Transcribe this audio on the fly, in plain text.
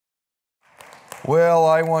Well,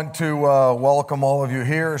 I want to welcome all of you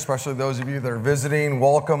here, especially those of you that are visiting.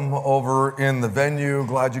 Welcome over in the venue.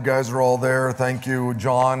 Glad you guys are all there. Thank you,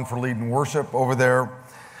 John, for leading worship over there.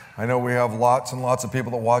 I know we have lots and lots of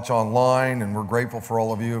people that watch online, and we're grateful for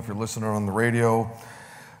all of you if you're listening on the radio.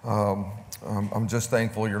 I'm just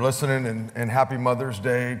thankful you're listening, and happy Mother's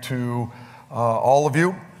Day to all of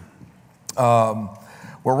you.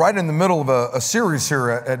 We're right in the middle of a series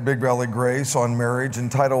here at Big Valley Grace on marriage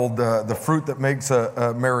entitled The Fruit That Makes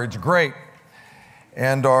a Marriage Great.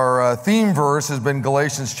 And our theme verse has been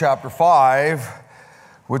Galatians chapter 5,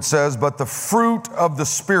 which says, "But the fruit of the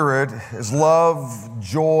Spirit is love,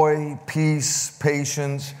 joy, peace,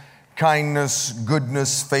 patience, kindness,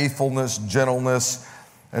 goodness, faithfulness, gentleness,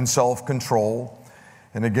 and self-control.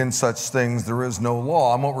 And against such things there is no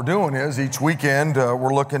law." And what we're doing is each weekend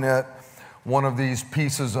we're looking at one of these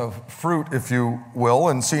pieces of fruit, if you will,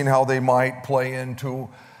 and seeing how they might play into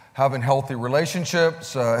having healthy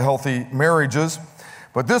relationships, healthy marriages.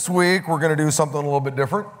 But this week, we're going to do something a little bit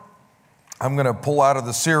different. I'm going to pull out of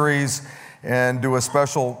the series and do a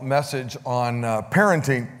special message on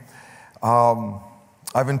parenting.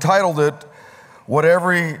 I've entitled it, What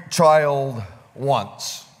Every Child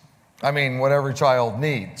Wants. I mean, what every child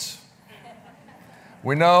needs.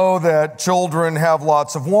 We know that children have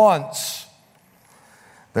lots of wants.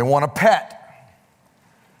 They want a pet.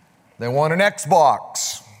 They want an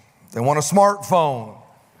Xbox. They want a smartphone.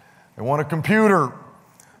 They want a computer.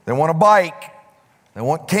 They want a bike. They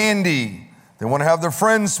want candy. They want to have their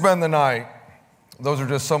friends spend the night. Those are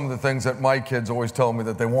just some of the things that my kids always tell me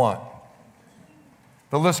that they want.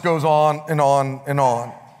 The list goes on and on and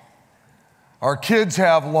on. Our kids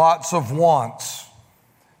have lots of wants.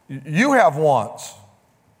 You have wants.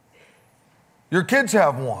 Your kids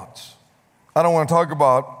have wants. I don't want to talk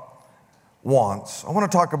about wants. I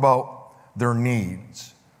want to talk about their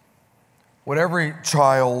needs. What every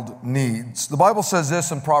child needs. The Bible says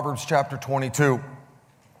this in Proverbs chapter 22.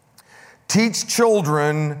 Teach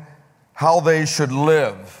children how they should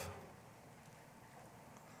live,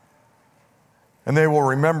 and they will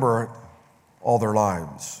remember it all their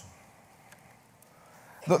lives.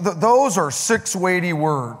 Those are 6 weighty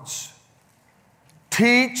words.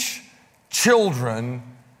 Teach children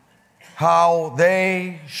how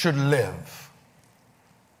they should live.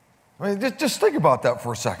 I mean, just think about that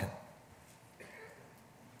for a second.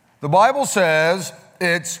 The Bible says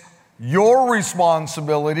it's your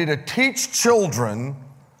responsibility to teach children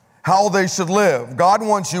how they should live. God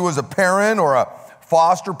wants you as a parent or a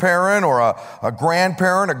foster parent or a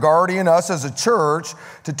grandparent, a guardian, us as a church,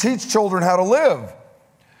 to teach children how to live,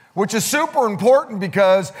 which is super important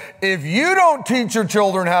because if you don't teach your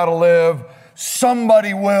children how to live,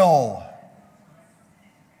 somebody will.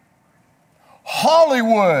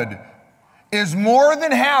 Hollywood is more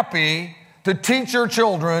than happy to teach your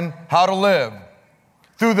children how to live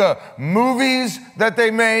through the movies that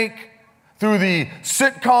they make, through the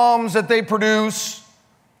sitcoms that they produce.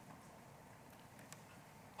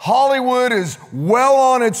 Hollywood is well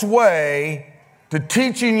on its way to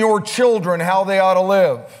teaching your children how they ought to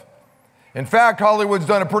live. In fact, Hollywood's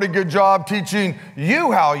done a pretty good job teaching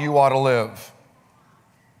you how you ought to live.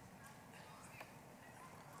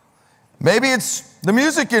 Maybe it's the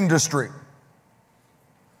music industry.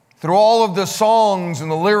 Through all of the songs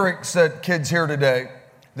and the lyrics that kids hear today,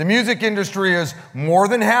 the music industry is more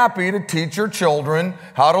than happy to teach your children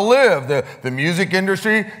how to live. The music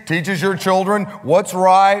industry teaches your children what's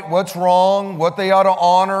right, what's wrong, what they ought to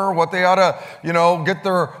honor, what they ought to, get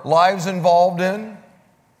their lives involved in.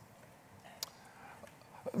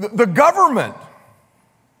 The government,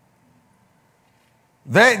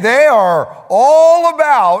 they are all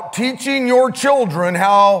about teaching your children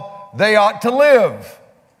how they ought to live.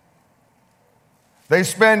 They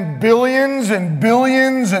spend billions and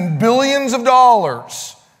billions and billions of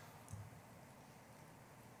dollars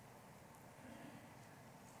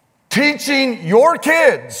teaching your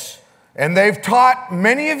kids, and they've taught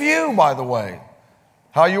many of you, by the way,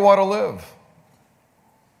 how you ought to live.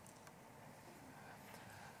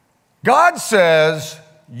 God says,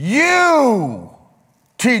 you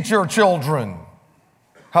teach your children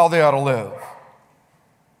how they ought to live.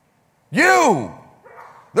 You.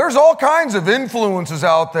 There's all kinds of influences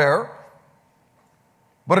out there,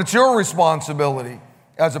 but it's your responsibility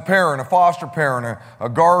as a parent, a foster parent, a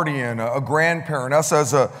guardian, a grandparent, us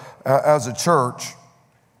as a church.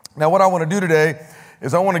 Now, what I want to do today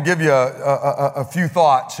is I want to give you a few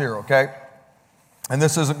thoughts here, okay? And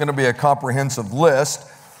this isn't going to be a comprehensive list.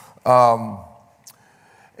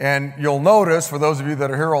 And you'll notice, for those of you that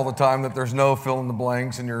are here all the time, that there's no fill in the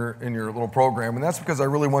blanks in your little program. And that's because I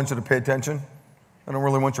really want you to pay attention. I don't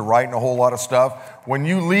really want you writing a whole lot of stuff. When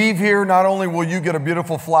you leave here, not only will you get a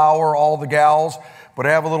beautiful flower, all the gals, but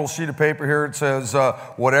I have a little sheet of paper here. It says,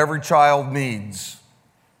 what every child needs.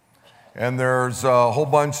 And there's a whole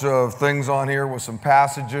bunch of things on here with some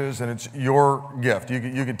passages, and it's your gift. You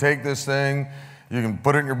can take this thing, you can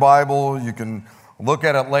put it in your Bible, you can look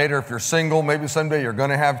at it later. If you're single, maybe someday you're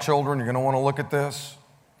going to have children, you're going to want to look at this.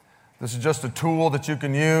 This is just a tool that you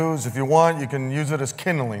can use. If you want, you can use it as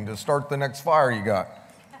kindling to start the next fire you got.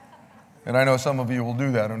 And I know some of you will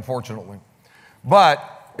do that, unfortunately.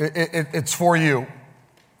 But it's for you.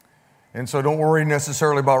 And so don't worry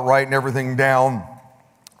necessarily about writing everything down.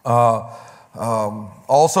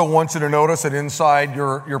 Also want you to notice that inside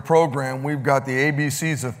your program, we've got the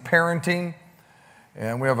ABCs of parenting.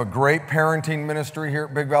 And we have a great parenting ministry here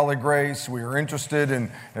at Big Valley Grace. We are interested in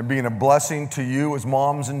being a blessing to you as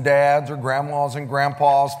moms and dads or grandmas and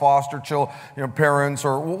grandpas, foster children, parents,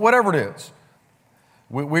 or whatever it is.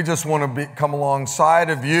 We just want to come alongside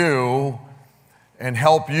of you and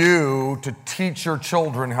help you to teach your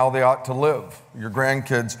children how they ought to live, your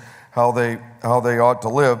grandkids how they ought to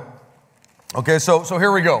live. Okay, so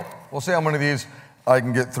here we go. We'll see how many of these I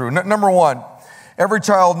can get through. Number one. Every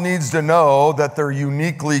child needs to know that they're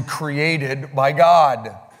uniquely created by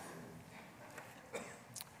God.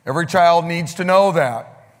 Every child needs to know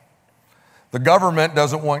that. The government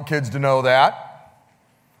doesn't want kids to know that.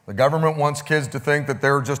 The government wants kids to think that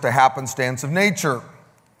they're just a happenstance of nature.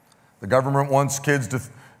 The government wants kids to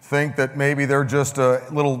think that maybe they're just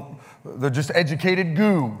educated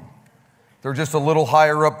goo. They're just a little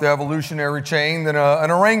higher up the evolutionary chain than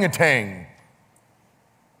an orangutan.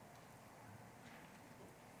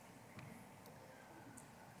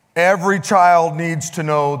 Every child needs to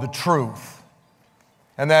know the truth.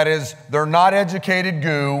 And that is, they're not educated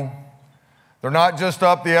goo. They're not just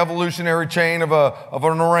up the evolutionary chain of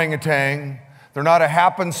an orangutan. They're not a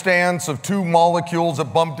happenstance of two molecules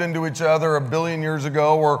that bumped into each other 1 billion years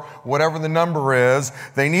ago or whatever the number is.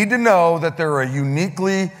 They need to know that they're a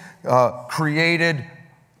uniquely created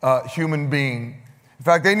human being. In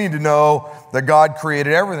fact, they need to know that God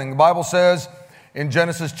created everything. The Bible says, in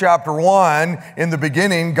Genesis chapter 1, in the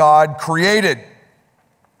beginning, God created.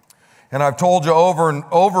 And I've told you over and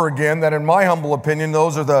over again that in my humble opinion,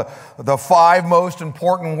 those are the 5 most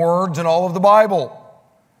important words in all of the Bible.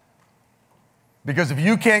 Because if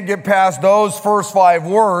you can't get past those first 5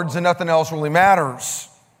 words, then nothing else really matters.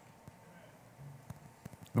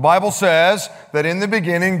 The Bible says that in the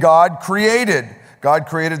beginning, God created. God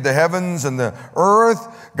created the heavens and the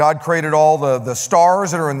earth. God created all the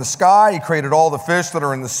stars that are in the sky. He created all the fish that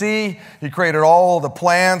are in the sea. He created all the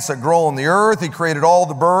plants that grow on the earth. He created all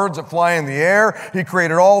the birds that fly in the air. He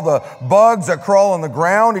created all the bugs that crawl on the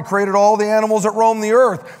ground. He created all the animals that roam the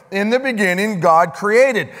earth. In the beginning, God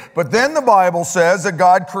created. But then the Bible says that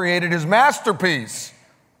God created His masterpiece,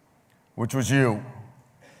 which was you,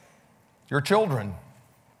 your children.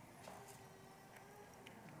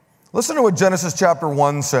 Listen to what Genesis chapter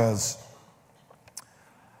 1 says.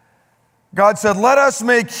 God said, let us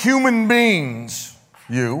make human beings,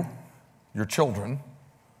 you, your children,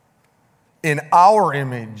 in our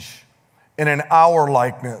image and in our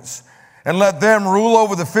likeness. And let them rule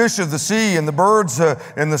over the fish of the sea and the birds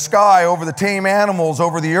in the sky, over the tame animals,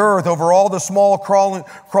 over the earth, over all the small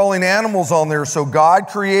crawling animals on there. So God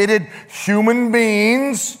created human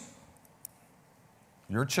beings,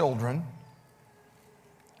 your children,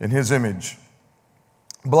 in His image.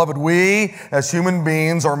 Beloved, we as human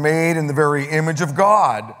beings are made in the very image of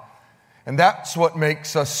God. And that's what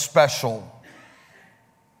makes us special.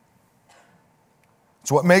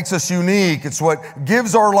 It's what makes us unique. It's what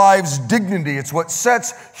gives our lives dignity. It's what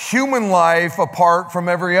sets human life apart from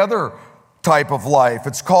every other type of life.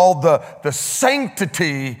 It's called the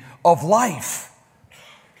sanctity of life.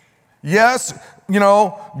 Yes,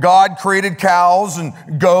 God created cows and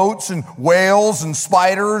goats and whales and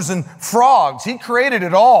spiders and frogs. He created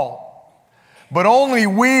it all. But only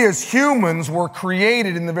we as humans were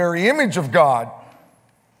created in the very image of God.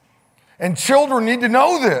 And children need to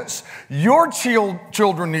know this. Your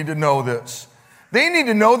children need to know this. They need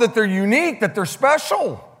to know that they're unique, that they're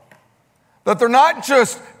special. That they're not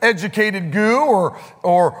just educated goo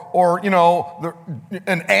or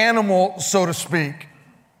an animal, so to speak.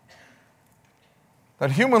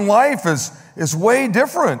 That human life is way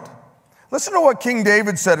different. Listen to what King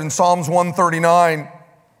David said in Psalms 139.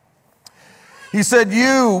 He said,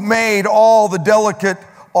 you made all the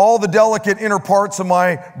delicate inner parts of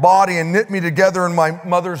my body and knit me together in my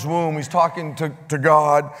mother's womb. He's talking to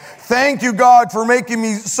God. Thank you, God, for making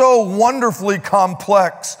me so wonderfully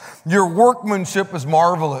complex. Your workmanship is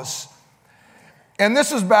marvelous. And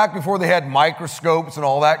this is back before they had microscopes and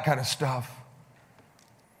all that kind of stuff.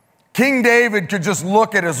 King David could just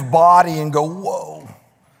look at his body and go, whoa.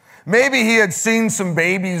 Maybe he had seen some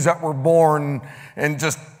babies that were born and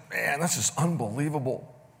just, man, that's just unbelievable.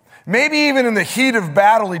 Maybe even in the heat of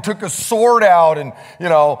battle, he took a sword out and,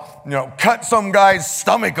 cut some guy's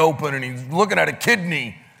stomach open, and he's looking at a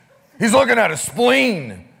kidney. He's looking at a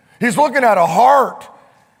spleen. He's looking at a heart.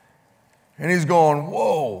 And he's going,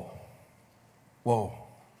 whoa, whoa.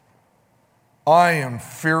 I am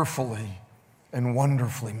fearfully and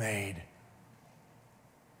wonderfully made.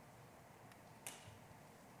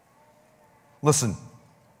 Listen,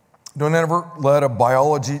 don't ever let a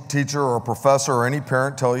biology teacher or a professor or any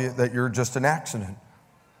parent tell you that you're just an accident,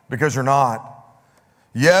 because you're not.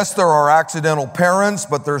 Yes, there are accidental parents,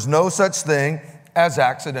 but there's no such thing as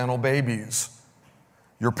accidental babies.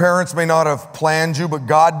 Your parents may not have planned you, but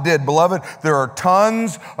God did. Beloved, there are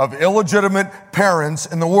tons of illegitimate parents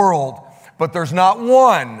in the world, but there's not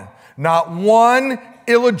one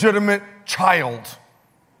illegitimate child.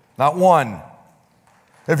 Not one.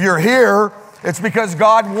 If you're here, it's because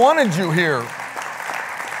God wanted you here.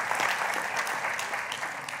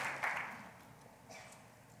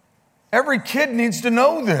 Every kid needs to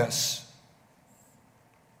know this.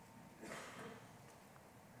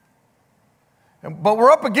 But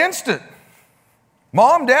we're up against it.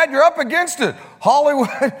 Mom, Dad, you're up against it.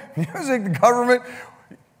 Hollywood, music, the government.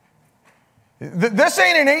 This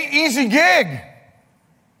ain't an easy gig.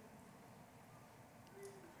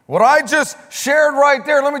 What I just shared right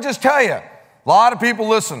there, let me just tell you, a lot of people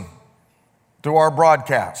listen to our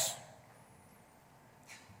broadcasts.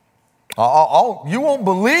 You won't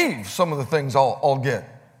believe some of the things I'll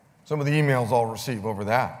get, some of the emails I'll receive over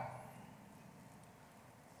that.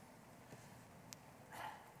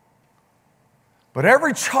 But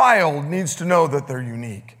every child needs to know that they're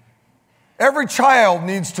unique. Every child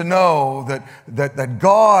needs to know that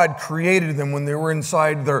God created them when they were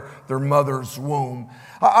inside their mother's womb.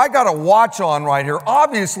 I got a watch on right here.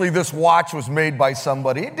 Obviously, this watch was made by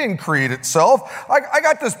somebody. It didn't create itself. I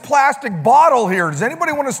got this plastic bottle here. Does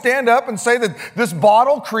anybody want to stand up and say that this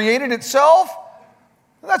bottle created itself?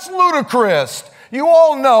 That's ludicrous. You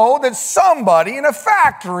all know that somebody in a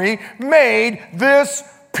factory made this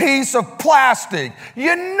piece of plastic.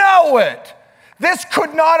 You know it. This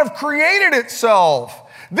could not have created itself.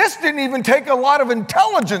 This didn't even take a lot of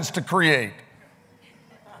intelligence to create.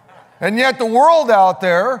 And yet the world out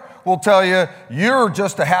there will tell you, you're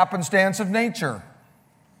just a happenstance of nature.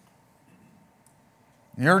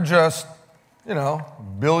 You're just,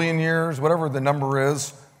 billion years, whatever the number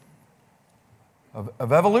is,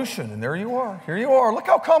 of evolution. And there you are. Here you are. Look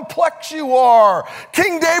how complex you are.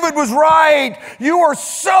 King David was right. You are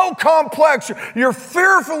so complex. You're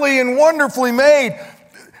fearfully and wonderfully made.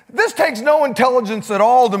 This takes no intelligence at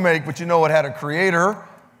all to make, but you know it had a creator.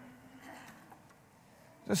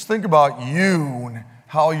 Just think about you and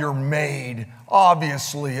how you're made.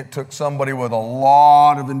 Obviously, it took somebody with a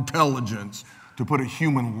lot of intelligence to put a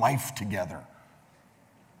human life together.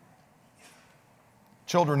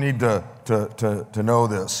 Children need to know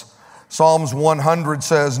this. Psalms 100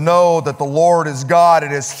 says, know that the Lord is God.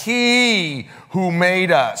 It is He who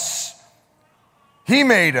made us. He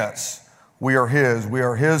made us. We are His. We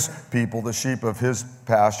are His people, the sheep of His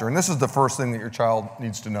pasture. And this is the first thing that your child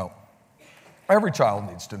needs to know. Every child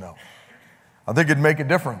needs to know. I think it'd make a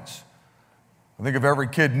difference. I think if every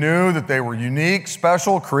kid knew that they were unique,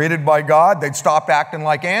 special, created by God, they'd stop acting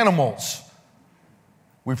like animals.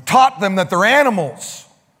 We've taught them that they're animals,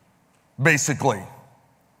 basically.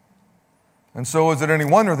 And so is it any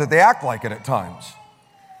wonder that they act like it at times?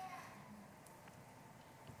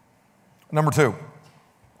 Number two,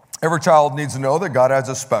 every child needs to know that God has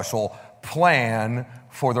a special plan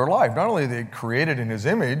for their life. Not only are they created in His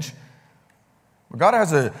image, but God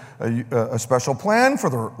has a special plan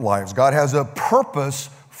for their lives. God has a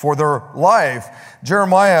purpose for their life.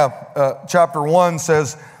 Jeremiah chapter 1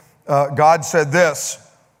 says, God said this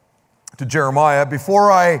to Jeremiah,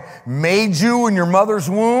 before I made you in your mother's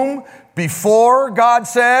womb, before, God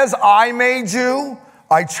says, I made you,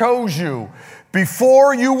 I chose you.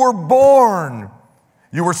 Before you were born,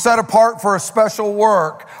 you were set apart for a special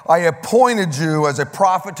work. I appointed you as a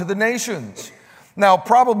prophet to the nations. Now,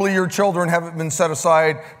 probably your children haven't been set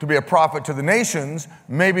aside to be a prophet to the nations.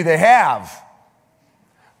 Maybe they have.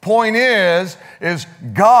 Point is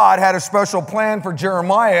God had a special plan for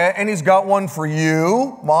Jeremiah, and He's got one for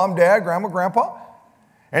you, Mom, Dad, Grandma, Grandpa,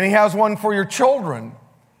 and He has one for your children.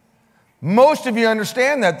 Most of you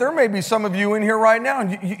understand that. There may be some of you in here right now,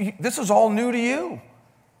 and this is all new to you.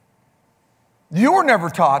 You were never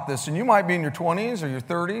taught this, and you might be in your 20s or your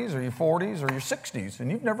 30s or your 40s or your 60s, and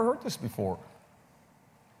you've never heard this before.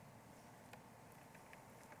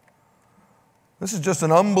 This is just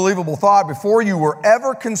an unbelievable thought. Before you were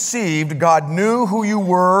ever conceived, God knew who you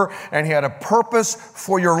were, and He had a purpose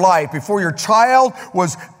for your life. Before your child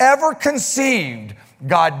was ever conceived,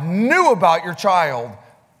 God knew about your child.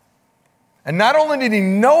 And not only did He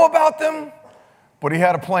know about them, but He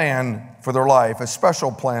had a plan for their life, a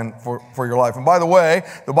special plan for your life. And by the way,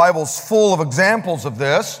 the Bible's full of examples of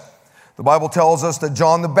this. The Bible tells us that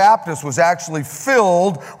John the Baptist was actually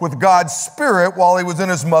filled with God's Spirit while he was in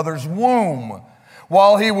his mother's womb.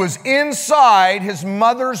 While he was inside his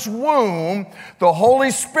mother's womb, the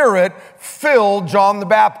Holy Spirit filled John the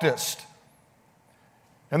Baptist.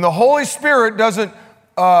 And the Holy Spirit doesn't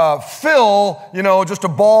fill, just a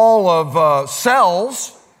ball of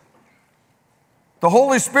cells. The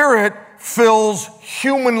Holy Spirit fills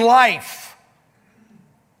human life.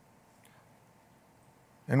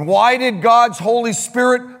 And why did God's Holy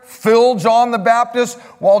Spirit fill John the Baptist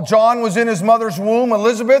while John was in his mother's womb,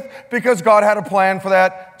 Elizabeth? Because God had a plan for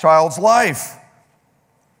that child's life.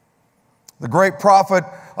 The great prophet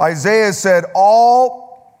Isaiah said, all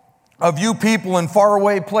of you people in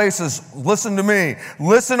faraway places, listen to me.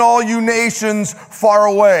 Listen, all you nations far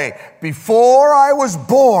away. Before I was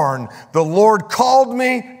born, the Lord called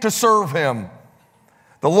me to serve Him.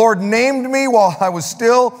 The Lord named me while I was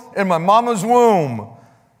still in my mama's womb.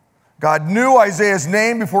 God knew Isaiah's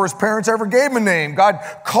name before his parents ever gave him a name. God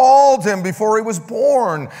called him before he was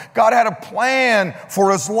born. God had a plan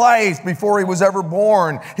for his life before he was ever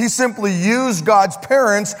born. He simply used God's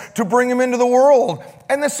parents to bring him into the world.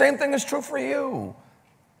 And the same thing is true for you.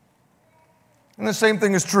 And the same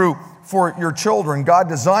thing is true for your children. God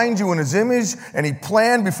designed you in His image, and He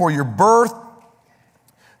planned before your birth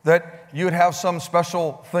that you would have some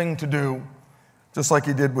special thing to do, just like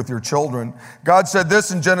He did with your children. God said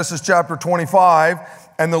this in Genesis chapter 25,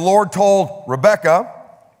 and the Lord told her,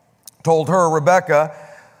 Rebekah,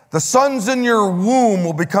 the sons in your womb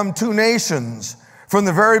will become two nations. From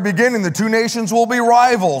the very beginning, the two nations will be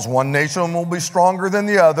rivals. One nation will be stronger than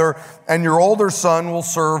the other, and your older son will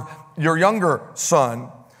serve your younger son.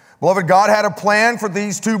 Beloved, God had a plan for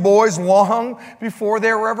these two boys long before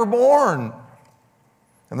they were ever born.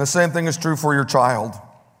 And the same thing is true for your child,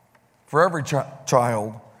 for every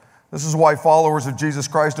child. This is why followers of Jesus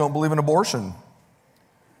Christ don't believe in abortion,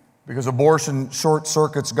 because abortion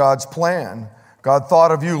short-circuits God's plan. God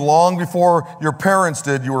thought of you long before your parents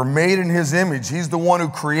did. You were made in His image. He's the one who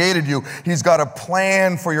created you. He's got a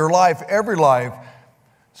plan for your life, every life.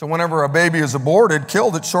 So whenever a baby is aborted,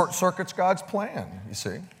 killed, it short-circuits God's plan, you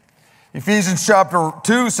see. Ephesians chapter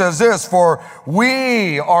 2 says this, for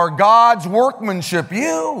we are God's workmanship.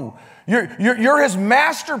 You're His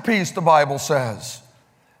masterpiece, the Bible says.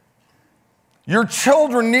 Your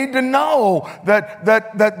children need to know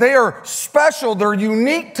that they are special. They're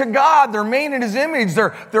unique to God. They're made in His image.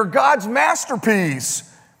 They're God's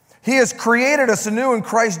masterpiece. He has created us anew in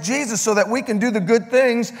Christ Jesus so that we can do the good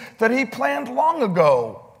things that He planned long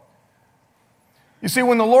ago. You see,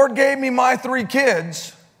 when the Lord gave me my 3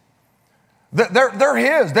 kids, they're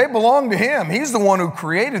His. They belong to Him. He's the one who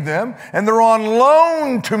created them, and they're on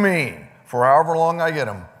loan to me for however long I get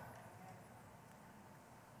them.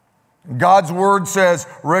 God's word says,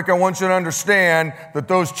 Rick, I want you to understand that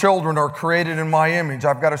those children are created in my image.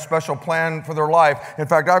 I've got a special plan for their life. In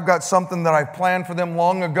fact, I've got something that I planned for them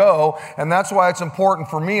long ago, and that's why it's important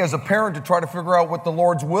for me as a parent to try to figure out what the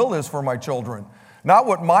Lord's will is for my children. Not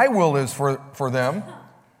what my will is for them,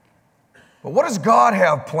 but what does God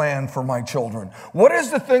have planned for my children? What is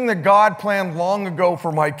the thing that God planned long ago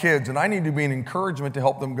for my kids? And I need to be an encouragement to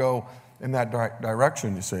help them go in that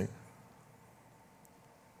direction, you see.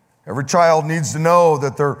 Every child needs to know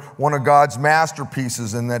that they're one of God's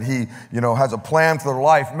masterpieces and that He, has a plan for their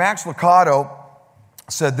life. Max Lucado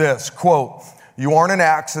said this, quote, you aren't an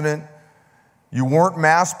accident, you weren't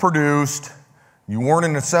mass-produced, you weren't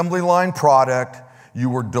an assembly line product,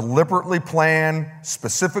 you were deliberately planned,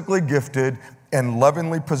 specifically gifted, and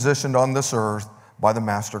lovingly positioned on this earth by the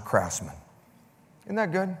master craftsman. Isn't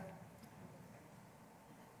that good?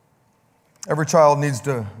 Every child needs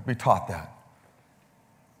to be taught that.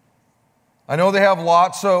 I know they have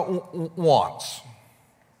lots of wants,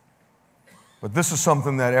 but this is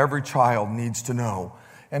something that every child needs to know.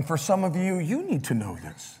 And for some of you, you need to know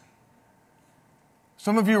this.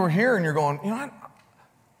 Some of you are here and you're going,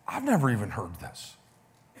 I've never even heard this.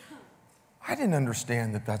 I didn't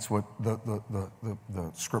understand that that's what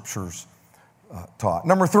the scriptures taught.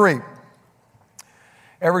 Number 3,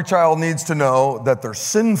 every child needs to know that they're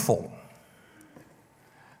sinful.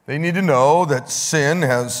 They need to know that sin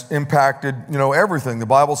has impacted, everything. The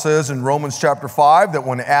Bible says in Romans chapter 5 that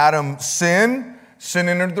when Adam sinned, sin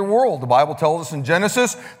entered the world. The Bible tells us in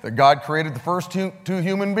Genesis that God created the first two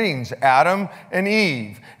human beings, Adam and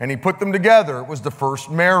Eve, and he put them together. It was the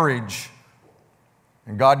first marriage.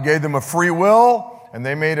 And God gave them a free will, and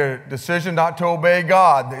they made a decision not to obey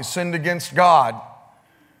God. They sinned against God.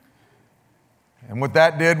 And what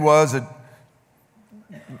that did was it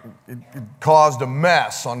caused a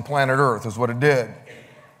mess on planet Earth, is what it did.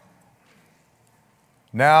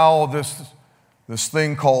 Now this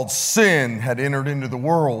thing called sin had entered into the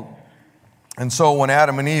world. And so when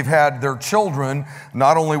Adam and Eve had their children,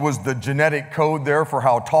 not only was the genetic code there for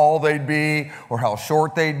how tall they'd be, or how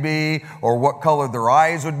short they'd be, or what color their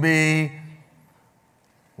eyes would be,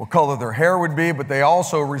 what color their hair would be, but they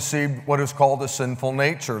also received what is called a sinful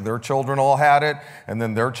nature. Their children all had it, and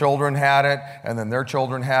then their children had it, and then their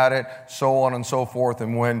children had it, so on and so forth.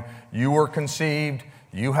 And when you were conceived,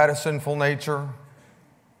 you had a sinful nature.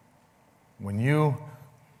 When you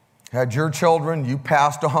had your children, you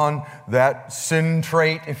passed on that sin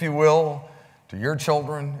trait, if you will, to your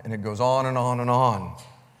children, and it goes on and on and on.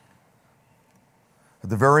 At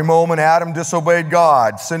the very moment Adam disobeyed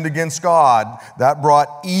God, sinned against God, that brought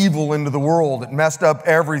evil into the world. It messed up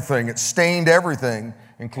everything. It stained everything,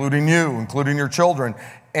 including you, including your children.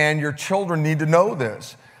 And your children need to know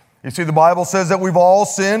this. You see, the Bible says that we've all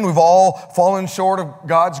sinned, we've all fallen short of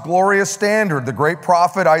God's glorious standard. The great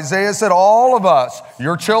prophet Isaiah said, all of us,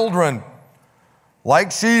 your children,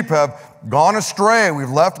 like sheep, have gone astray. We've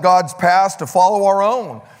left God's path to follow our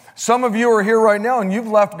own. Some of you are here right now and you've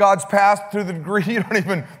left God's path to the degree you don't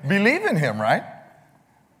even believe in Him, right?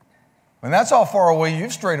 And that's how far away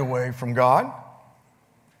you've strayed away from God.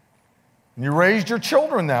 And you raised your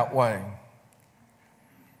children that way.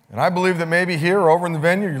 And I believe that maybe here or over in the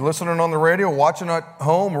venue, you're listening on the radio, watching at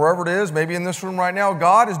home, wherever it is, maybe in this room right now,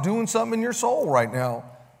 God is doing something in your soul right now.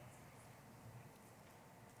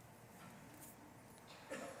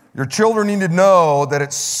 Your children need to know that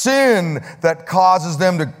it's sin that causes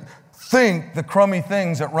them to think the crummy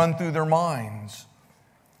things that run through their minds.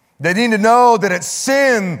 They need to know that it's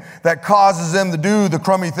sin that causes them to do the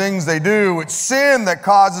crummy things they do. It's sin that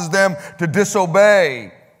causes them to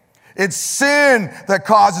disobey. It's sin that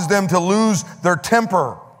causes them to lose their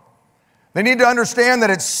temper. They need to understand that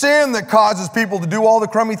it's sin that causes people to do all the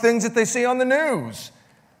crummy things that they see on the news.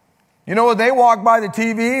 You know, they walk by the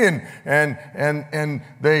TV and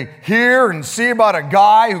they hear and see about a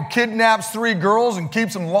guy who kidnaps 3 girls and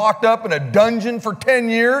keeps them locked up in a dungeon for 10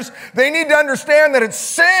 years. They need to understand that it's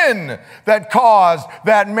sin that caused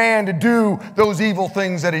that man to do those evil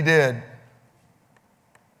things that he did.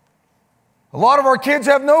 A lot of our kids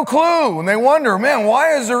have no clue, and they wonder, man,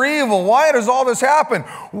 why is there evil? Why does all this happen?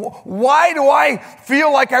 Why do I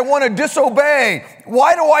feel like I want to disobey?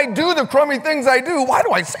 Why do I do the crummy things I do? Why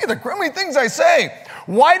do I say the crummy things I say?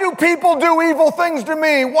 Why do people do evil things to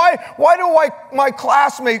me? Why do my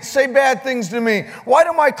classmates say bad things to me? Why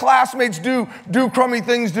do my classmates do crummy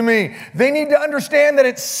things to me? They need to understand that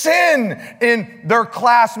it's sin in their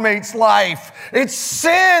classmates' life. It's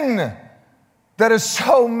sin that has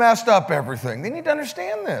so messed up everything. They need to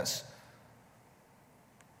understand this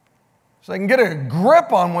so they can get a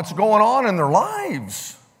grip on what's going on in their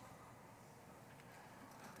lives.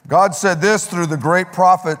 God said this through the great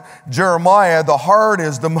prophet Jeremiah, the heart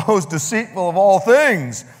is the most deceitful of all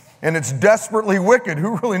things, and it's desperately wicked.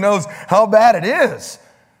 Who really knows how bad it is?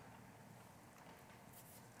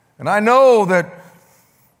 And I know that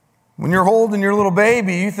when you're holding your little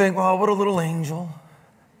baby, you think, well, what a little angel.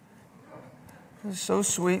 It's so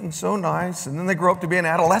sweet and so nice. And then they grow up to be an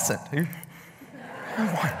adolescent. Oh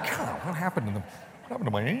my God, what happened to them? What happened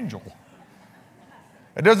to my angel?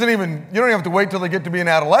 You don't even have to wait till they get to be an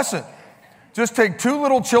adolescent. Just take 2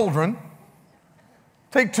 little children.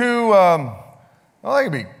 Take 2, they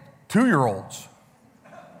could be 2-year-olds.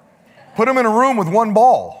 Put them in a room with 1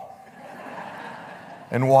 ball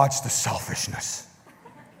and watch the selfishness.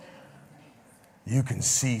 You can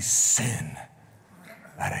see sin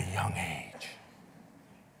at a young age.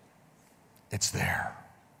 It's there,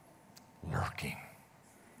 lurking.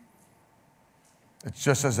 It's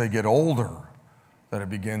just as they get older that it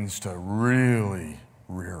begins to really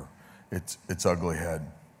rear its ugly head.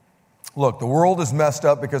 Look, the world is messed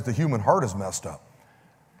up because the human heart is messed up.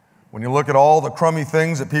 When you look at all the crummy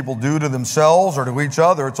things that people do to themselves or to each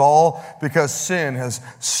other, it's all because sin has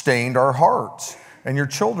stained our hearts. And your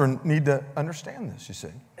children need to understand this, you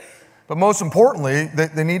see. But most importantly,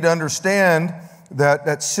 they need to understand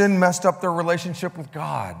that sin messed up their relationship with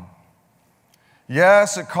God.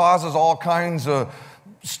 Yes, it causes all kinds of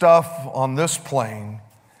stuff on this plane,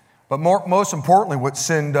 But most importantly, what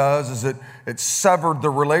sin does is it severed the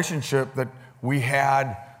relationship that we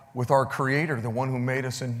had with our Creator, the one who made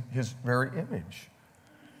us in His very image.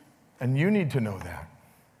 And you need to know that.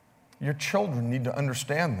 Your children need to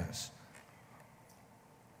understand this.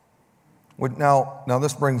 Now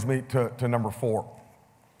this brings me to number 4.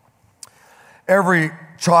 Every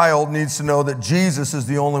child needs to know that Jesus is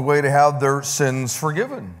the only way to have their sins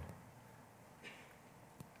forgiven.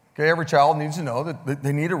 Okay, every child needs to know that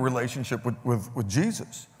they need a relationship with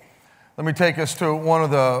Jesus. Let me take us to one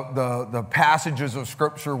of the passages of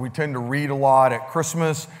Scripture we tend to read a lot at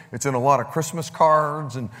Christmas. It's in a lot of Christmas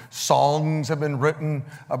cards, and songs have been written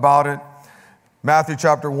about it. Matthew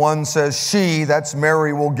chapter 1 says, "She," that's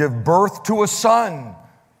Mary, "will give birth to a son,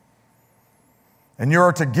 and you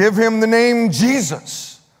are to give him the name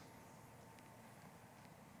Jesus,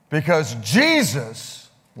 because Jesus,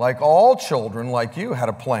 like all children, like you, had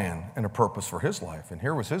a plan and a purpose for his life. And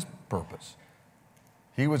here was his purpose.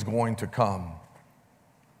 He was going to come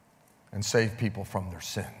and save people from their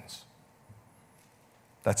sins."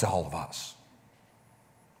 That's all of us.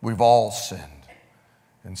 We've all sinned.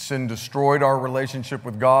 And sin destroyed our relationship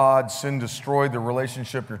with God. Sin destroyed the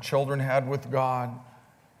relationship your children had with God.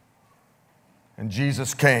 And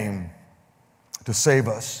Jesus came to save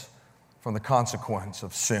us from the consequence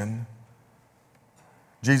of sin.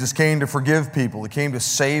 Jesus came to forgive people. He came to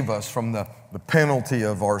save us from the penalty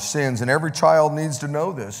of our sins. And every child needs to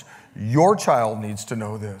know this. Your child needs to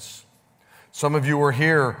know this. Some of you are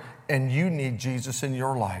here and you need Jesus in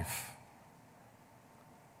your life.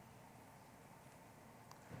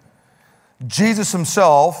 Jesus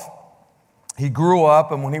himself, he grew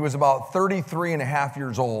up, and when he was about 33 and a half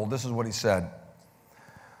years old, this is what he said.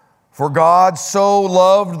 "For God so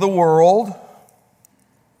loved the world,"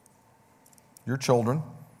 your children,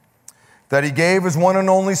 "that he gave his one and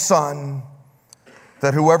only Son,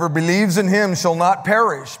 that whoever believes in him shall not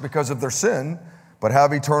perish because of their sin, but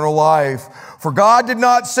have eternal life. For God did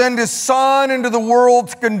not send his Son into the world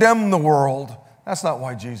to condemn the world." That's not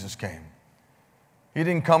why Jesus came. He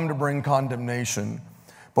didn't come to bring condemnation.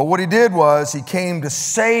 But what he did was he came to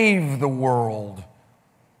save the world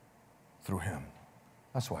through him.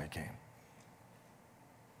 That's why he came.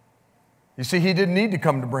 You see, he didn't need to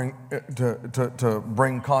come to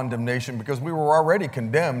bring condemnation because we were already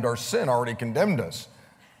condemned. Our sin already condemned us.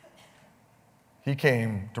 He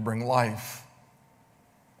came to bring life.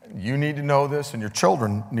 You need to know this, and your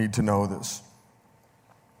children need to know this.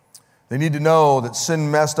 They need to know that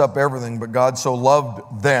sin messed up everything, but God so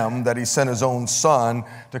loved them that he sent his own Son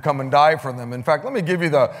to come and die for them. In fact, let me give you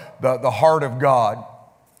the heart of God.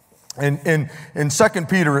 In 2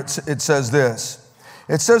 Peter, it says this.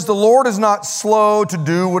 It says, "The Lord is not slow to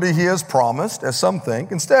do what he has promised, as some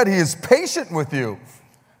think. Instead, he is patient with you."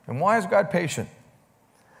 And why is God patient?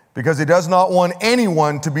 Because he does not want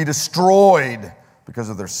anyone to be destroyed because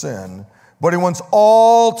of their sin, but he wants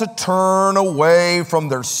all to turn away from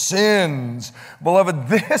their sins. Beloved,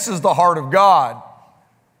 this is the heart of God.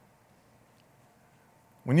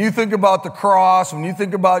 When you think about the cross, when you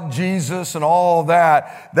think about Jesus and all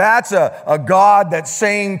that, that's a God that's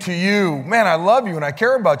saying to you, "Man, I love you and I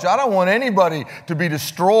care about you. I don't want anybody to be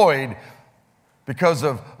destroyed because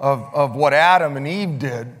of what Adam and Eve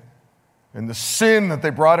did and the sin that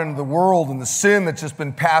they brought into the world and the sin that's just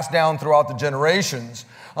been passed down throughout the generations.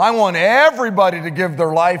 I want everybody to give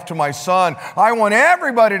their life to my Son. I want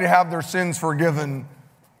everybody to have their sins forgiven."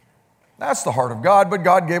 That's the heart of God, but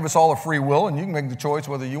God gave us all a free will, and you can make the choice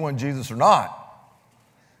whether you want Jesus or not.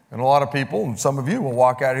 And a lot of people, and some of you will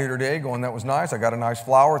walk out here today going, "That was nice. I got a nice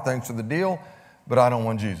flower. Thanks for the deal, but I don't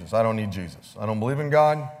want Jesus. I don't need Jesus. I don't believe in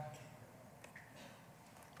God."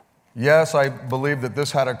 Yes, I believe that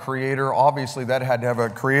this had a creator. Obviously, that had to have a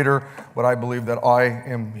creator, but I believe that I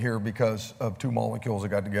am here because of two molecules that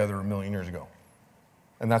got together 1,000,000 years ago.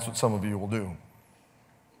 And that's what some of you will do.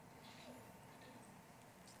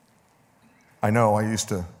 I know, I used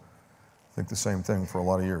to think the same thing for a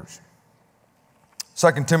lot of years.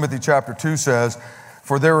 2 Timothy chapter 2 says,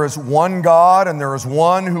 "For there is one God, and there is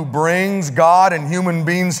one who brings God and human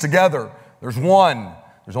beings together." There's one.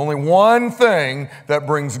 There's only one thing that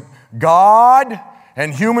brings God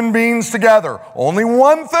and human beings together. Only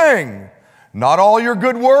one thing. Not all your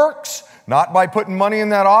good works, not by putting money in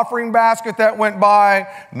that offering basket that went by,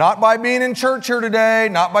 not by being in church here today,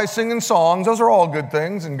 not by singing songs. Those are all good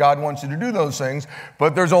things, and God wants you to do those things.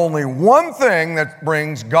 But there's only one thing that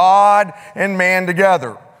brings God and man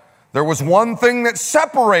together. There was one thing that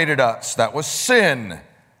separated us. That was sin.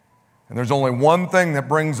 And there's only one thing that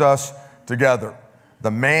brings us together.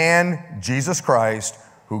 The man, Jesus Christ,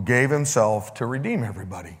 who gave himself to redeem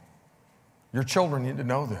everybody. Your children need to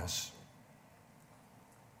know this.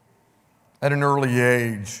 At an early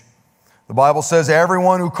age, the Bible says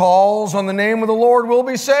everyone who calls on the name of the Lord will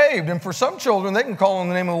be saved. And for some children, they can call on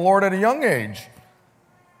the name of the Lord at a young age.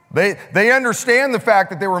 They understand the fact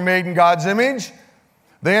that they were made in God's image.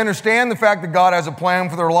 They understand the fact that God has a plan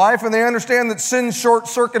for their life, and they understand that sin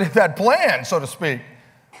short-circuited that plan, so to speak.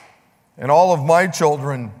 And all of my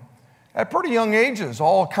children, at pretty young ages,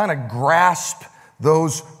 all kind of grasped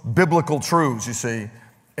those biblical truths, you see,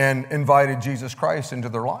 and invited Jesus Christ into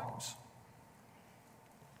their lives.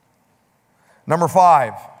 Number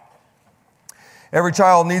 5, every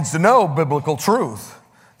child needs to know biblical truth.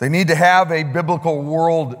 They need to have a biblical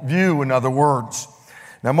worldview, in other words.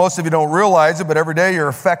 Now, most of you don't realize it, but every day you're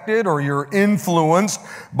affected or you're influenced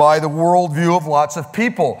by the worldview of lots of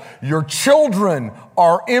people. Your children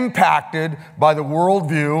are impacted by the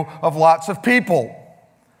worldview of lots of people.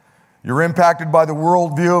 You're impacted by the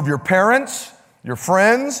worldview of your parents, your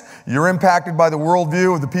friends. You're impacted by the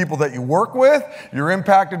worldview of the people that you work with. You're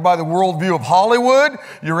impacted by the worldview of Hollywood.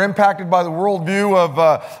 You're impacted by the worldview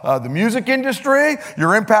of the music industry.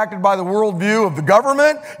 You're impacted by the worldview of the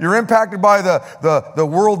government. You're impacted by the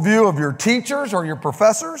worldview of your teachers or your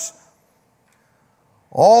professors.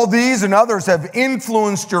 All these and others have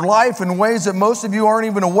influenced your life in ways that most of you aren't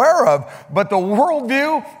even aware of. But the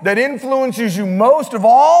worldview that influences you most of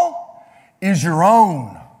all is your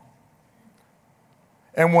own.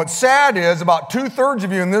 And what's sad is about 2/3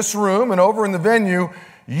 of you in this room and over in the venue,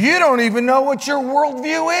 you don't even know what your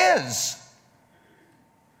worldview is.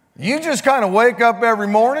 You just kind of wake up every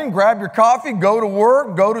morning, grab your coffee, go to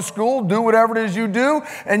work, go to school, do whatever it is you do,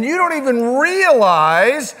 and you don't even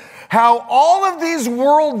realize how all of these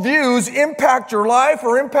worldviews impact your life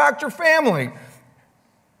or impact your family,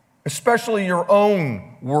 especially your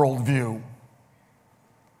own worldview.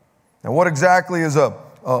 Now, what exactly is a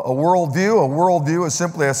worldview? A worldview is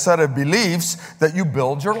simply a set of beliefs that you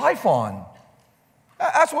build your life on.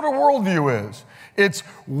 That's what a worldview is. It's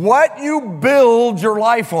what you build your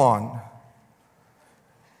life on.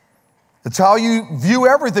 It's how you view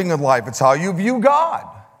everything in life. It's how you view God.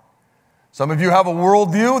 Some of you have a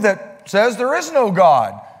worldview that says there is no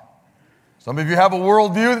God. Some of you have a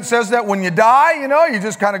worldview that says that when you die, you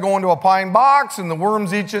just kind of go into a pine box and the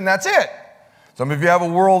worms eat you and that's it. Some of you have a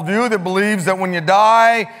worldview that believes that when you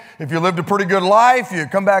die, if you lived a pretty good life, you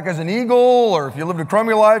come back as an eagle, or if you lived a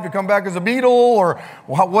crummy life, you come back as a beetle, or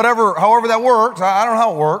however that works. I don't know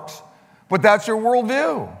how it works, but that's your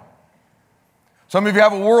worldview. Some of you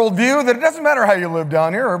have a worldview that it doesn't matter how you live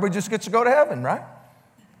down here, everybody just gets to go to heaven, right?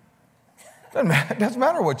 It doesn't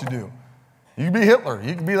matter what you do. You can be Hitler.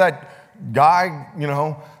 You can be that guy,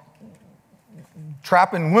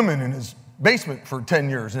 trapping women in his basement for 10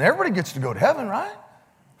 years, and everybody gets to go to heaven, right?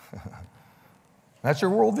 That's your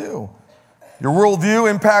worldview. Your worldview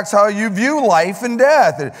impacts how you view life and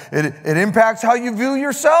death. It impacts how you view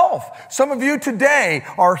yourself. Some of you today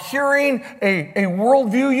are hearing a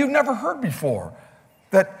worldview you've never heard before,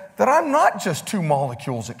 that I'm not just two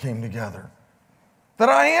molecules that came together, that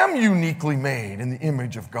I am uniquely made in the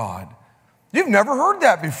image of God. You've never heard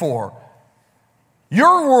that before.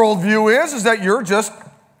 Your worldview is that you're just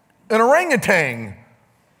an orangutan,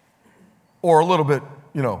 or a little bit,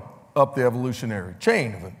 up the evolutionary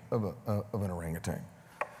chain of an orangutan.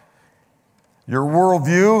 Your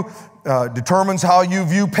worldview determines how you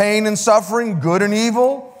view pain and suffering, good and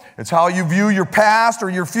evil. It's how you view your past or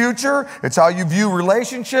your future. It's how you view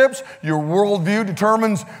relationships. Your worldview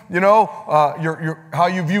determines, how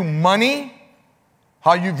you view money,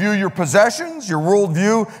 how you view your possessions. Your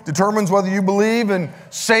worldview determines whether you believe in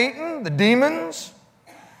Satan, the demons.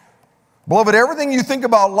 Beloved, everything you think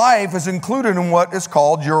about life is included in what is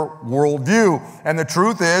called your worldview. And the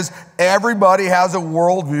truth is, everybody has a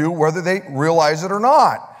worldview, whether they realize it or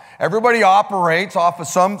not. Everybody operates off of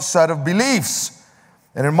some set of beliefs.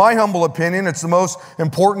 And in my humble opinion, it's the most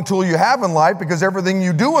important tool you have in life, because everything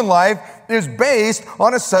you do in life is based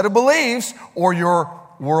on a set of beliefs or your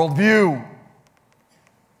worldview.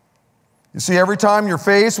 You see, every time you're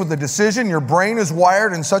faced with a decision, your brain is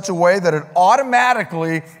wired in such a way that it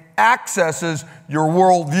automatically accesses your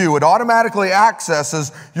worldview. It automatically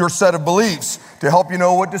accesses your set of beliefs to help you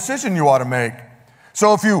know what decision you ought to make.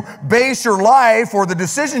 So if you base your life or the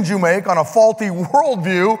decisions you make on a faulty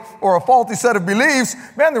worldview or a faulty set of beliefs,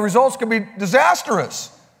 man, the results can be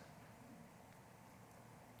disastrous.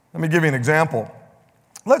 Let me give you an example.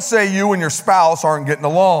 Let's say you and your spouse aren't getting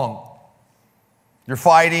along. You're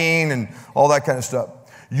fighting and all that kind of stuff.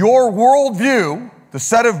 Your worldview, the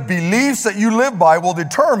set of beliefs that you live by, will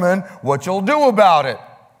determine what you'll do about it.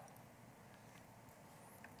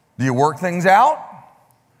 Do you work things out?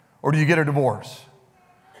 Or do you get a divorce?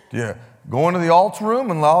 Do you go into the altar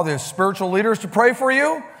room and allow the spiritual leaders to pray for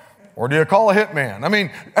you? Or do you call a hitman? I mean,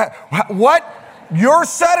 what your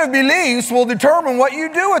set of beliefs will determine what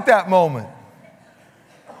you do at that moment.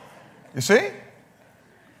 You see?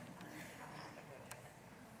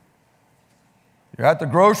 You're at the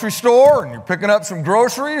grocery store and you're picking up some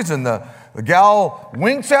groceries and the gal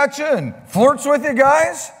winks at you and flirts with you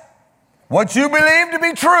guys. What you believe to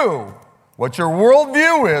be true, what your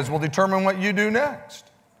worldview is, will determine what you do next.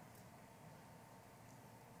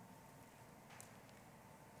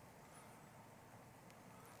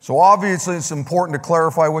 So obviously it's important to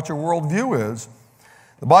clarify what your worldview is.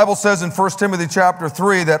 The Bible says in 1 Timothy chapter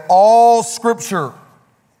 3 that all Scripture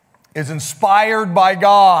is inspired by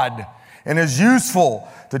God and is useful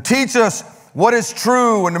to teach us what is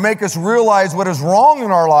true and to make us realize what is wrong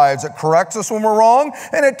in our lives. It corrects us when we're wrong,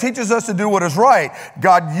 and it teaches us to do what is right.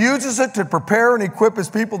 God uses it to prepare and equip His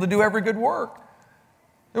people to do every good work.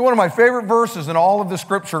 And one of my favorite verses in all of the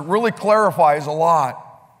Scripture. It really clarifies a lot.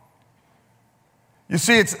 You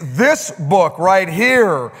see, it's this book right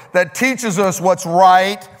here that teaches us what's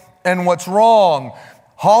right and what's wrong.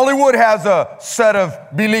 Hollywood has a set of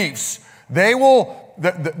beliefs.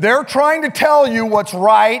 They're trying to tell you what's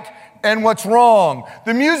right and what's wrong.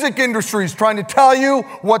 The music industry is trying to tell you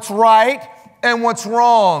what's right and what's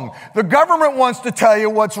wrong. The government wants to tell you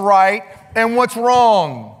what's right and what's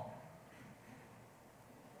wrong.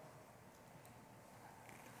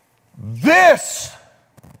 This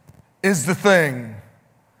is the thing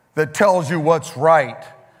that tells you what's right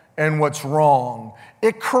and what's wrong.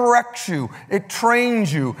 It corrects you. It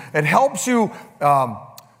trains you. It helps you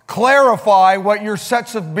clarify what your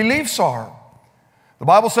sets of beliefs are. The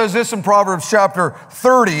Bible says this in Proverbs chapter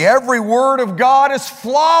 30. Every word of God is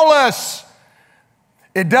flawless.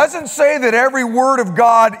 It doesn't say that every word of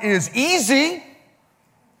God is easy,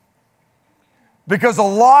 because a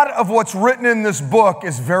lot of what's written in this book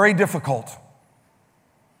is very difficult.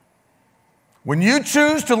 When you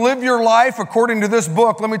choose to live your life according to this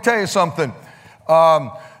book, let me tell you something.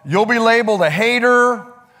 You'll be labeled a hater,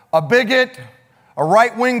 a bigot, a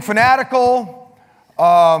right-wing fanatical.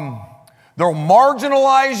 They'll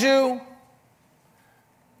marginalize you.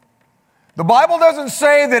 The Bible doesn't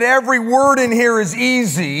say that every word in here is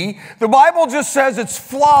easy. The Bible just says it's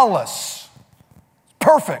flawless,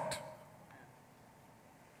 perfect.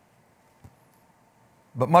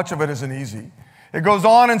 But much of it isn't easy. It goes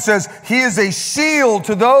on and says, He is a shield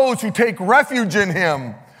to those who take refuge in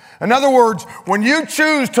Him. In other words, when you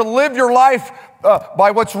choose to live your life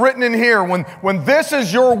by what's written in here, when this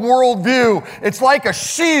is your worldview, it's like a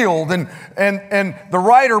shield. And the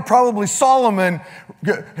writer, probably Solomon,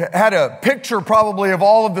 had a picture probably of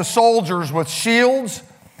all of the soldiers with shields.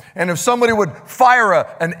 And if somebody would fire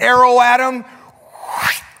an arrow at them,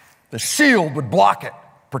 the shield would block it,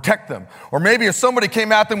 protect them. Or maybe if somebody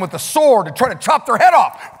came at them with a sword and tried to chop their head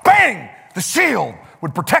off, bang, the shield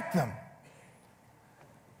would protect them.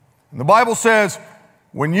 And the Bible says,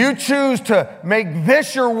 when you choose to make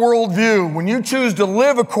this your worldview, when you choose to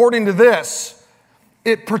live according to this,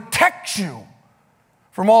 it protects you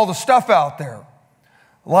from all the stuff out there.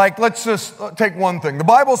 Like, let's just take one thing. The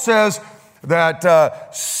Bible says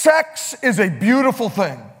that sex is a beautiful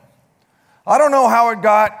thing. I don't know how it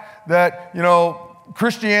got that,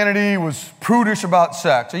 Christianity was prudish about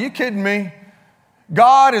sex. Are you kidding me?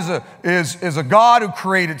 God is a God who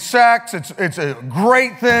created sex. It's a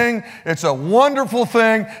great thing. It's a wonderful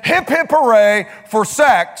thing. Hip, hip, hooray for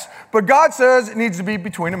sex. But God says it needs to be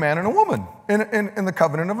between a man and a woman in the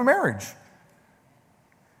covenant of a marriage.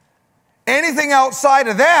 Anything outside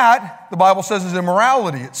of that, the Bible says, is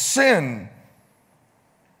immorality. It's sin.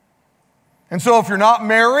 And so if you're not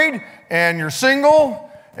married and you're single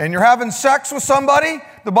and you're having sex with somebody,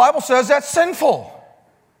 the Bible says that's sinful.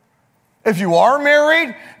 If you are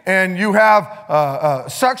married and you have a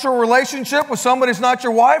sexual relationship with somebody that's not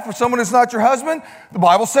your wife or someone that's not your husband, the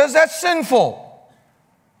Bible says that's sinful.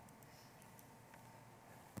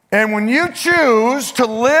 And when you choose to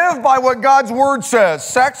live by what God's Word says,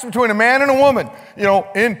 sex between a man and a woman,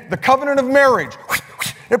 in the covenant of marriage,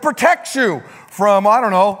 it protects you from,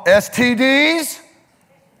 STDs.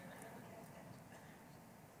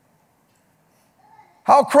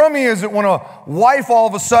 How crummy is it when a wife all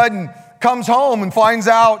of a sudden comes home and finds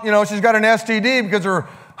out, she's got an STD because her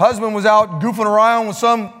husband was out goofing around with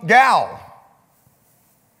some gal?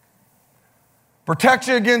 Protects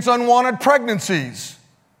you against unwanted pregnancies.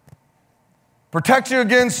 Protects you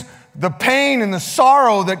against the pain and the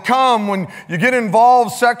sorrow that come when you get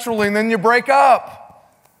involved sexually and then you break up.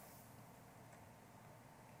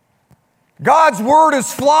 God's Word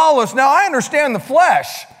is flawless. Now, I understand the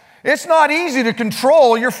flesh. It's not easy to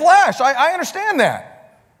control your flesh. I understand that.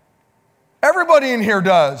 Everybody in here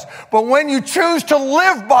does. But when you choose to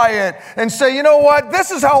live by it and say, you know what, this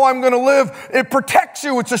is how I'm going to live, it protects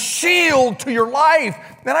you. It's a shield to your life.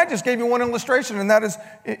 And I just gave you one illustration, and that is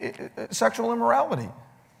sexual immorality.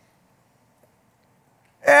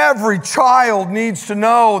 Every child needs to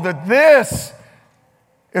know that this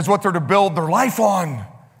is what they're to build their life on.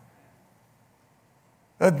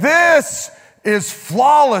 That this is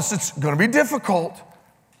flawless. It's going to be difficult.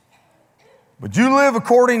 But you live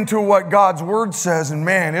according to what God's word says, and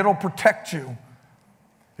man, it'll protect you.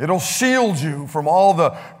 It'll shield you from all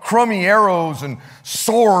the crummy arrows and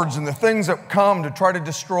swords and the things that come to try to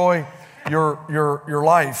destroy your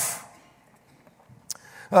life.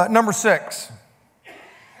 Number 6.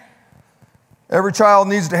 Every child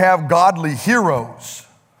needs to have godly heroes.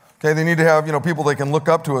 Okay, they need to have, people they can look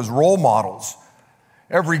up to as role models.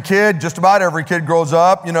 Every kid, just about every kid grows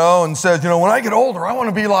up, and says, when I get older, I want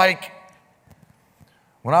to be like.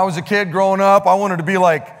 When I was a kid growing up, I wanted to be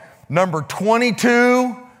like number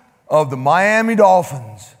 22 of the Miami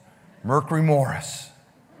Dolphins, Mercury Morris.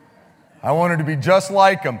 I wanted to be just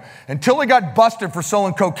like him until he got busted for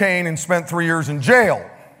selling cocaine and spent 3 years in jail.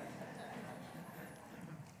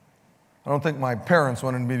 I don't think my parents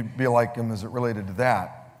wanted me to be like him as it related to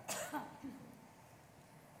that.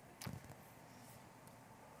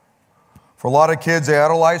 For a lot of kids, they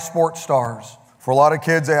idolize sports stars. For a lot of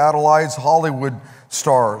kids, they idolize Hollywood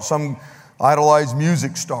stars. Some idolize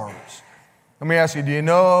music stars. Let me ask you, do you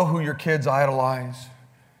know who your kids idolize?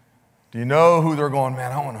 Do you know who they're going,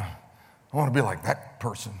 man, I want to be like that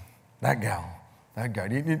person, that gal, that guy.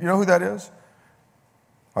 Do you know who that is?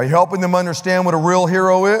 Are you helping them understand what a real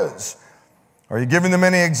hero is? Are you giving them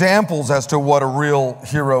any examples as to what a real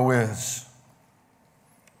hero is?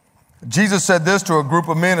 Jesus said this to a group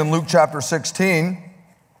of men in Luke chapter 16.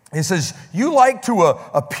 He says, you like to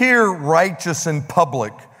appear righteous in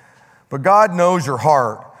public, but God knows your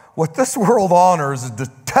heart. What this world honors is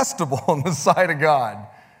detestable in the sight of God.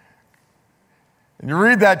 And you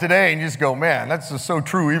read that today and you just go, man, that's just so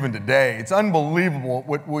true even today. It's unbelievable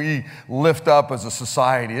what we lift up as a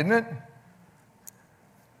society, isn't it?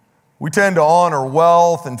 We tend to honor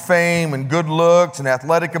wealth and fame and good looks and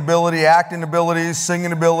athletic ability, acting abilities,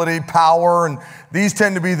 singing ability, power, and these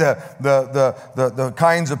tend to be the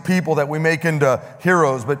kinds of people that we make into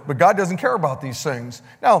heroes. But God doesn't care about these things.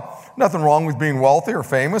 Now, nothing wrong with being wealthy or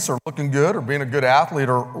famous or looking good or being a good athlete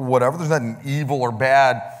or whatever. There's nothing evil or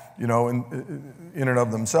bad, in and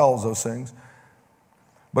of themselves, those things.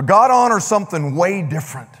 But God honors something way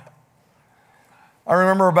different. I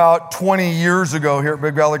remember about 20 years ago here at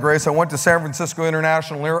Big Valley Grace, I went to San Francisco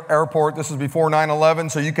International Airport. This is before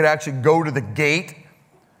 9/11, so you could actually go to the gate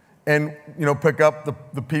and, pick up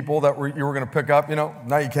the people that you were going to pick up.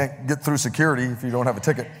 Now you can't get through security if you don't have a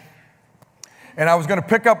ticket. And I was going to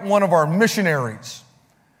pick up one of our missionaries,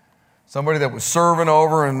 somebody that was serving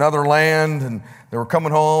over in another land, and they were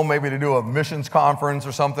coming home maybe to do a missions conference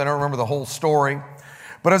or something. I don't remember the whole story.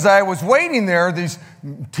 But as I was waiting there, these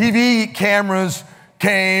TV cameras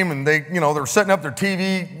came, and they were setting up their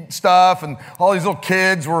TV stuff, and all these little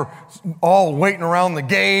kids were all waiting around the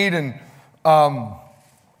gate. And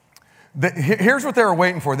here's what they were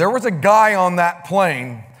waiting for. There was a guy on that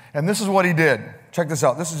plane, and this is what he did. Check this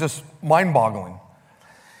out. This is just mind-boggling.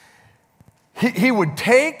 He would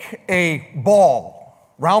take a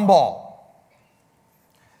ball, round ball,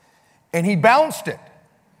 and he bounced it.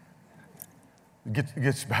 It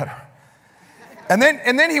gets better. And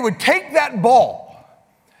then he would take that ball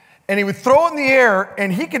and he would throw it in the air,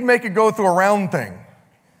 and he could make it go through a round thing.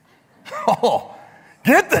 Oh,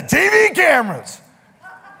 get the TV cameras.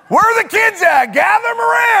 Where are the kids at? Gather them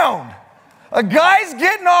around. A guy's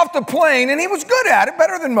getting off the plane, and he was good at it,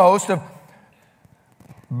 better than most, of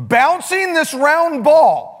bouncing this round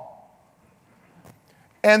ball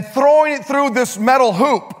and throwing it through this metal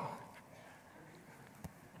hoop.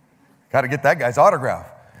 Got to get that guy's autograph.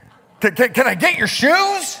 Can I get your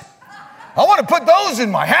shoes? I want to put those in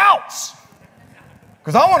my house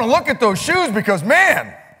because I want to look at those shoes because,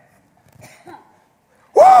 man,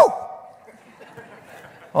 woo!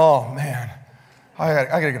 Oh, man. I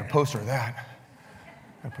got to get a poster of that.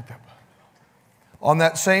 I put that. On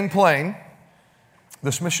that same plane,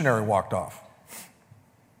 this missionary walked off.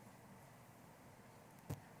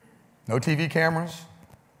 No TV cameras.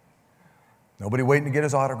 Nobody waiting to get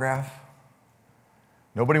his autograph.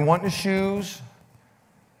 Nobody wanting his shoes.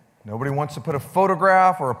 Nobody wants to put a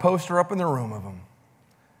photograph or a poster up in the room of him.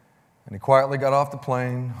 And he quietly got off the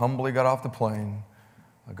plane, humbly got off the plane.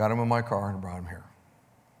 I got him in my car and brought him here.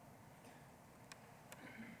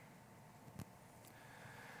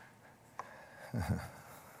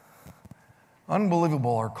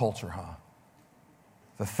 Unbelievable, our culture, huh?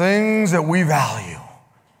 The things that we value,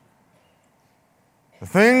 the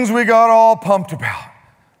things we got all pumped about,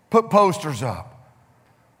 put posters up,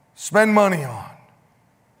 spend money on.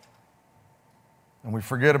 And we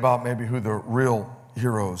forget about maybe who the real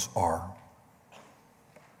heroes are.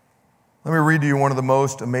 Let me read to you one of the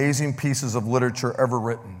most amazing pieces of literature ever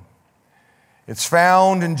written. It's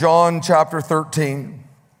found in John chapter 13.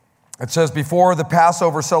 It says, before the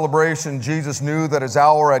Passover celebration, Jesus knew that his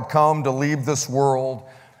hour had come to leave this world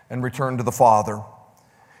and return to the Father.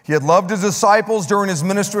 He had loved his disciples during his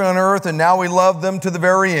ministry on earth, and now he loved them to the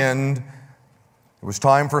very end. It was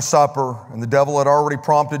time for supper, and the devil had already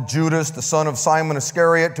prompted Judas, the son of Simon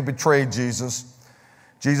Iscariot, to betray Jesus.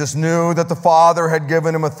 Jesus knew that the Father had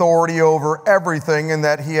given him authority over everything and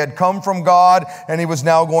that he had come from God and he was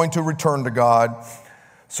now going to return to God.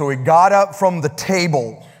 So he got up from the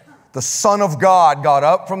table. The Son of God got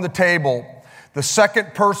up from the table. The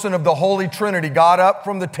second person of the Holy Trinity got up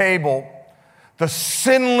from the table. The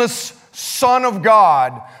sinless Son of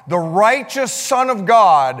God, the righteous Son of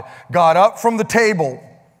God, got up from the table.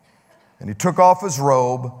 And he took off his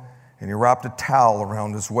robe and he wrapped a towel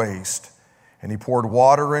around his waist. And he poured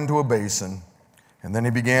water into a basin, and then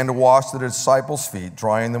he began to wash the disciples' feet,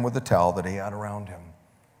 drying them with the towel that he had around him.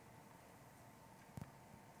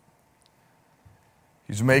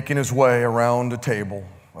 He's making his way around a table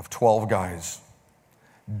of 12 guys.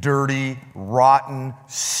 Dirty, rotten,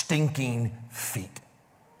 stinking feet.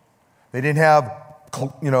 They didn't have,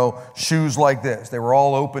 shoes like this. They were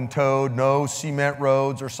all open-toed, no cement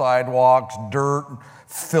roads or sidewalks, dirt,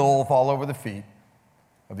 filth all over the feet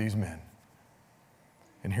of these men.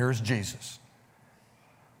 And here's Jesus,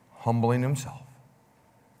 humbling himself,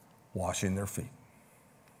 washing their feet.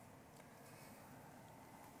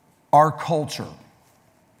 Our culture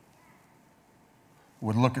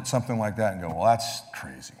would look at something like that and go, well, that's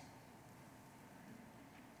crazy.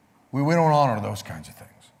 We don't honor those kinds of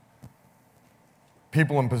things.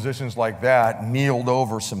 People in positions like that kneeled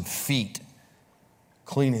over some feet,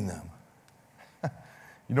 cleaning them.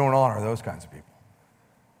 You don't honor those kinds of people.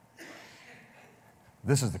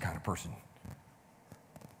 This is the kind of person.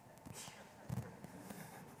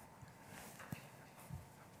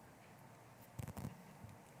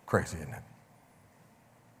 Crazy, isn't it?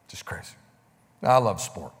 Just crazy. Now, I love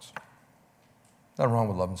sports. Nothing wrong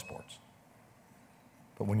with loving sports.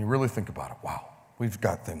 But when you really think about it, wow, we've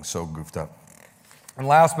got things so goofed up. And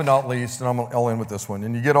last but not least, and I'll end with this one,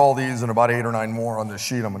 and you get all these and about 8 or 9 more on this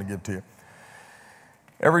sheet I'm going to give to you.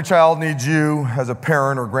 Every child needs you as a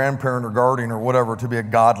parent or grandparent or guardian or whatever to be a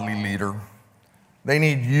godly leader. They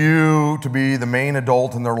need you to be the main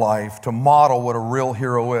adult in their life, to model what a real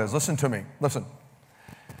hero is. Listen to me. Listen.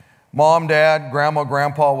 Mom, dad, grandma,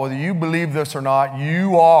 grandpa, whether you believe this or not,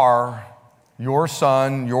 you are your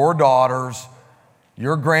son, your daughters,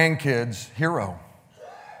 your grandkids' hero.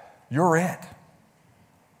 You're it.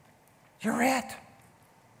 You're it.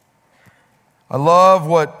 I love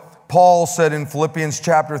what Paul said in Philippians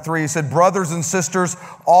chapter 3, he said, brothers and sisters,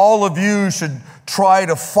 all of you should try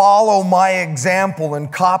to follow my example and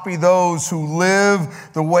copy those who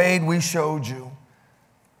live the way we showed you.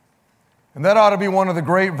 And that ought to be one of the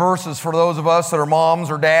great verses for those of us that are moms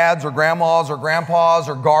or dads or grandmas or grandpas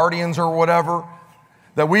or guardians or whatever,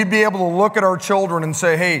 that we'd be able to look at our children and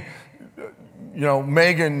say, hey,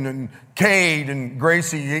 Megan and Cade and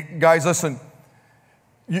Gracie, guys, listen,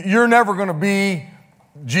 you're never going to be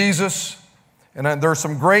Jesus, and there's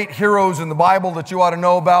some great heroes in the Bible that you ought to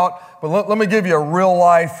know about, but let me give you a real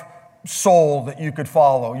life soul that you could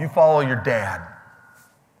follow. You follow your dad.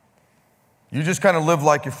 You just kind of live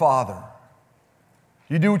like your father.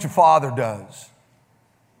 You do what your father does.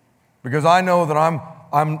 Because I know that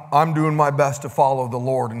I'm doing my best to follow the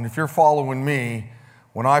Lord, and if you're following me,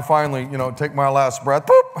 when I finally, take my last breath,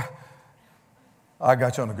 boop, I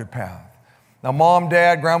got you on a good path. Now, mom,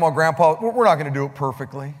 dad, grandma, grandpa, we're not going to do it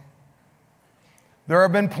perfectly. There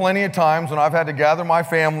have been plenty of times when I've had to gather my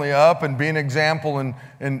family up and be an example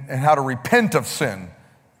in how to repent of sin.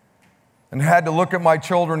 And had to look at my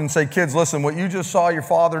children and say, kids, listen, what you just saw your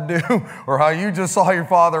father do or how you just saw your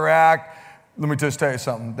father act, let me just tell you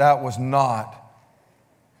something. That was not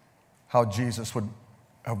how Jesus would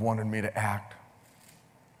have wanted me to act.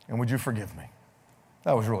 And would you forgive me?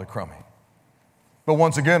 That was really crummy. But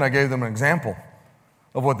once again, I gave them an example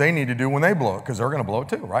of what they need to do when they blow it, because they're going to blow it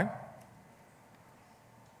too, right?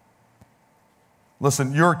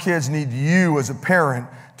 Listen, your kids need you as a parent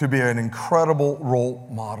to be an incredible role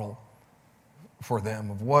model for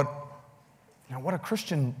them of what a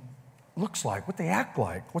Christian looks like, what they act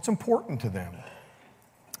like, what's important to them.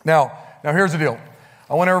 Now here's the deal.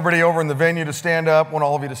 I want everybody over in the venue to stand up. I want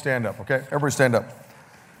all of you to stand up, okay? Everybody stand up.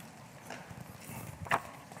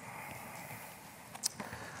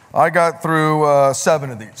 I got through 7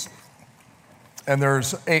 of these, and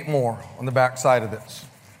there's 8 more on the back side of this.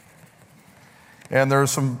 And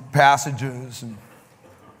there's some passages. And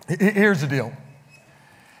here's the deal.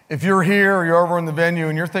 If you're here or you're over in the venue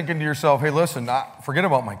and you're thinking to yourself, hey, listen, forget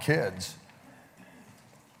about my kids.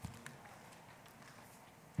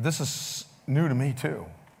 This is new to me too.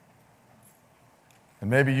 And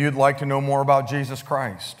maybe you'd like to know more about Jesus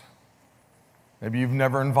Christ. Maybe you've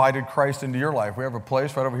never invited Christ into your life. We have a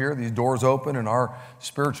place right over here, these doors open, and our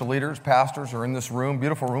spiritual leaders, pastors are in this room,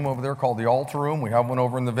 beautiful room over there called the altar room. We have one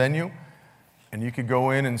over in the venue. And you could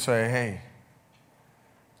go in and say, hey,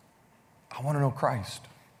 I want to know Christ.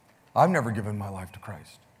 I've never given my life to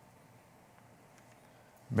Christ.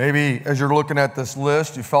 Maybe as you're looking at this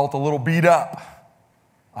list, you felt a little beat up.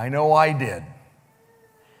 I know I did.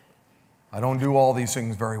 I don't do all these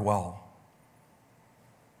things very well.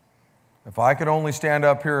 If I could only stand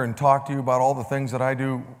up here and talk to you about all the things that I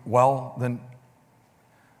do well, then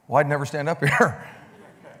I'd never stand up here.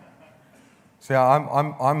 See,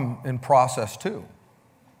 I'm in process too.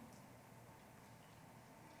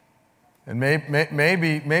 And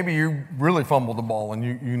maybe you really fumbled the ball and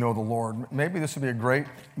you know the Lord. Maybe this would be a great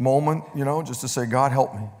moment, just to say, God,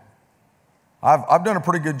 help me. I've done a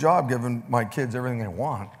pretty good job giving my kids everything they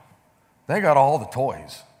want. They got all the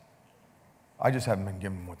toys. I just haven't been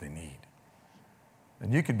giving them what they need.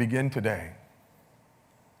 And you could begin today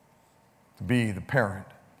to be the parent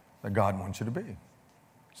that God wants you to be.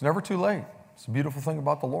 It's never too late. It's a beautiful thing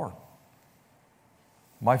about the Lord.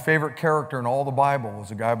 My favorite character in all the Bible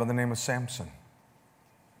was a guy by the name of Samson.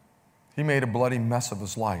 He made a bloody mess of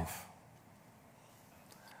his life.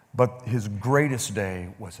 But his greatest day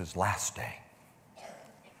was his last day.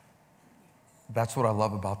 That's what I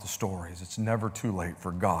love about the stories. It's never too late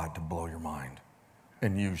for God to blow your mind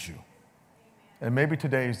and use you. And maybe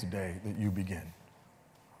today is the day that you begin.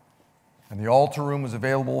 And the altar room is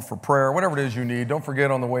available for prayer, whatever it is you need. Don't forget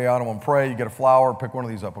on the way out, I'm going to pray. You get a flower, pick one of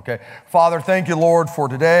these up, okay? Father, thank you, Lord, for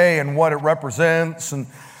today and what it represents. And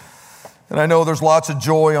I know there's lots of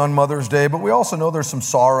joy on Mother's Day, but we also know there's some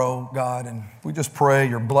sorrow, God. And we just pray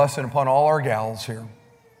your blessing upon all our gals here.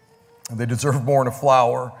 They deserve more than a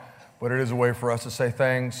flower, but it is a way for us to say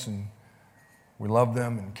thanks. And we love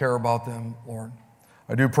them and care about them, Lord.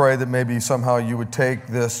 I do pray that maybe somehow you would take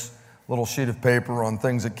this little sheet of paper on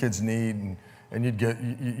things that kids need, and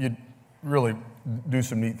you'd really do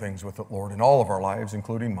some neat things with it, Lord, in all of our lives,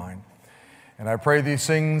 including mine. And I pray these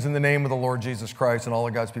things in the name of the Lord Jesus Christ, and all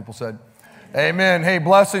of God's people said, amen. Hey,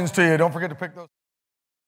 blessings to you. Don't forget to pick those.